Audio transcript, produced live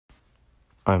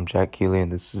I'm Jack Keeley,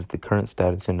 and this is the current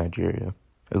status in Nigeria,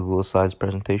 a Google Slides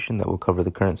presentation that will cover the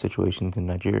current situations in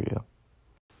Nigeria.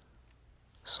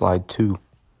 Slide 2.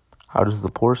 How does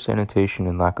the poor sanitation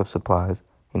and lack of supplies,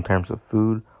 in terms of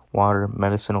food, water,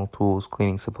 medicinal tools,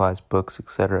 cleaning supplies, books,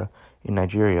 etc., in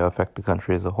Nigeria affect the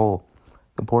country as a whole?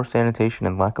 The poor sanitation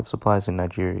and lack of supplies in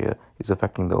Nigeria is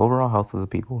affecting the overall health of the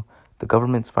people, the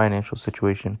government's financial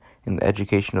situation, and the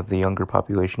education of the younger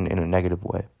population in a negative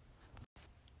way.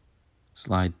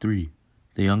 Slide 3.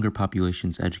 The younger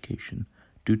population's education.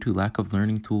 Due to lack of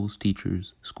learning tools,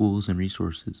 teachers, schools, and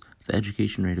resources, the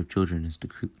education rate of children is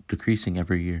decreasing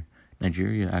every year.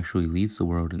 Nigeria actually leads the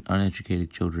world in uneducated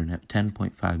children at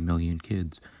 10.5 million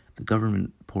kids. The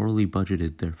government poorly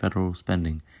budgeted their federal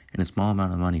spending, and a small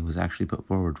amount of money was actually put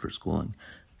forward for schooling.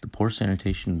 The poor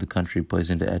sanitation of the country plays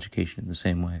into education in the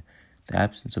same way. The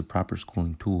absence of proper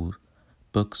schooling tools,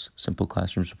 books, simple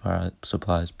classroom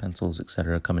supplies, pencils,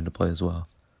 etc. come into play as well.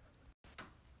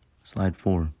 Slide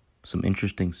 4. Some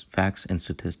interesting facts and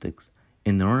statistics.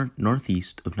 In the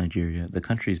northeast of Nigeria, the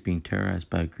country is being terrorized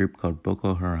by a group called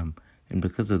Boko Haram, and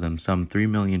because of them, some 3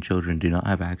 million children do not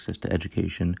have access to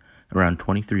education, around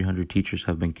 2,300 teachers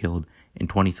have been killed, and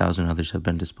 20,000 others have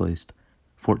been displaced.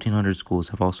 1,400 schools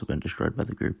have also been destroyed by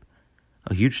the group.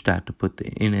 A huge stat to put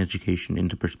the education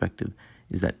into perspective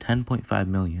is that 10.5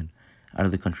 million out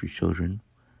of the country's children,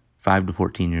 5 to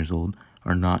 14 years old,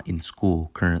 are not in school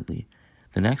currently.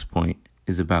 The next point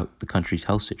is about the country's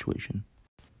health situation.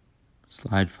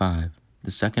 Slide 5.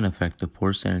 The second effect of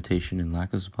poor sanitation and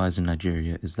lack of supplies in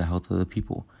Nigeria is the health of the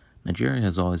people. Nigeria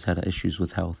has always had issues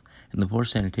with health, and the poor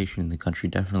sanitation in the country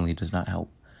definitely does not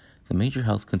help. The major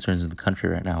health concerns in the country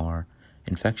right now are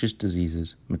infectious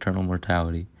diseases, maternal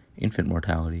mortality, infant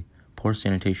mortality, poor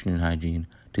sanitation and hygiene,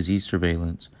 disease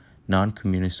surveillance,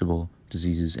 non-communicable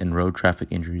diseases, and road traffic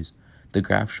injuries. The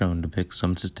graph shown depicts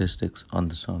some statistics on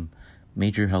some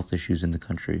major health issues in the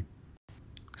country.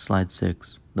 Slide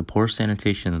 6. The poor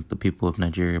sanitation that the people of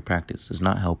Nigeria practice does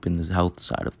not help in the health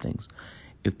side of things.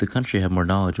 If the country had more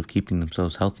knowledge of keeping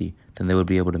themselves healthy, then they would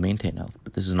be able to maintain health,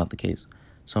 but this is not the case.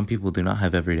 Some people do not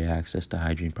have everyday access to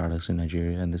hygiene products in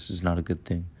Nigeria, and this is not a good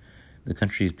thing. The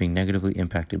country is being negatively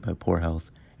impacted by poor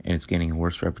health, and it's gaining a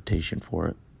worse reputation for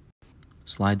it.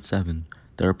 Slide 7.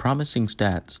 There are promising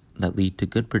stats that lead to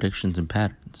good predictions and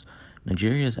patterns.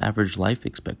 Nigeria's average life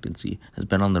expectancy has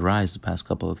been on the rise the past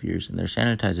couple of years, and their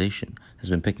sanitization has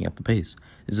been picking up the pace.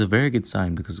 This is a very good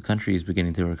sign because the country is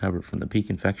beginning to recover from the peak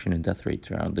infection and death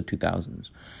rates around the 2000s.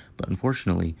 But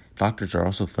unfortunately, doctors are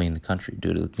also fleeing the country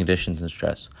due to the conditions and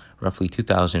stress, roughly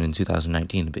 2,000 in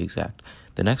 2019 to be exact.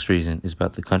 The next reason is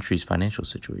about the country's financial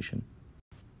situation.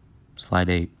 Slide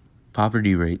 8.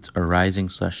 Poverty rates are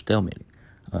rising/stalemating.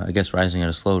 Rising at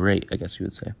a slow rate, you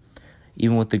would say.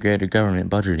 Even with the greater government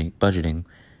budgeting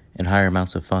and higher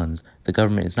amounts of funds, the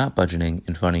government is not budgeting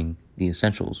and funding the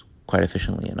essentials quite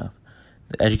efficiently enough.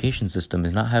 The education system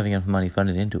is not having enough money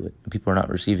funded into it, and people are not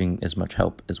receiving as much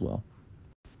help as well.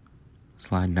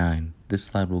 Slide 9. This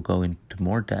slide will go into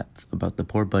more depth about the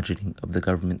poor budgeting of the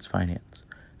government's finance.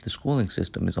 The schooling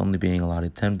system is only being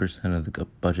allotted 10% of the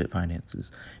budget finances,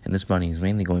 and this money is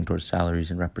mainly going towards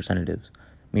salaries and representatives,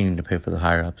 meaning to pay for the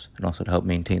higher-ups and also to help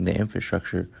maintain the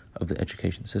infrastructure of the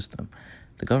education system.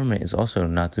 The government is also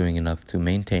not doing enough to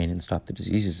maintain and stop the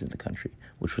diseases in the country,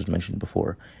 which was mentioned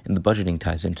before, and the budgeting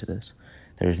ties into this.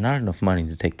 There is not enough money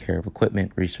to take care of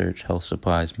equipment, research, health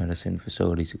supplies, medicine,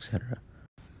 facilities, etc.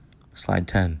 Slide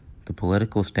 10. The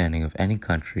political standing of any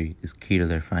country is key to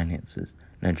their finances.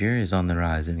 Nigeria is on the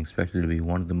rise and expected to be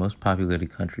one of the most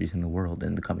populated countries in the world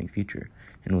in the coming future,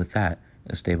 and with that,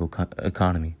 a stable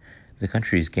economy. The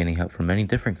country is gaining help from many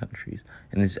different countries,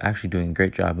 and is actually doing a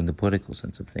great job in the political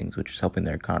sense of things, which is helping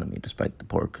their economy despite the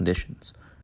poor conditions.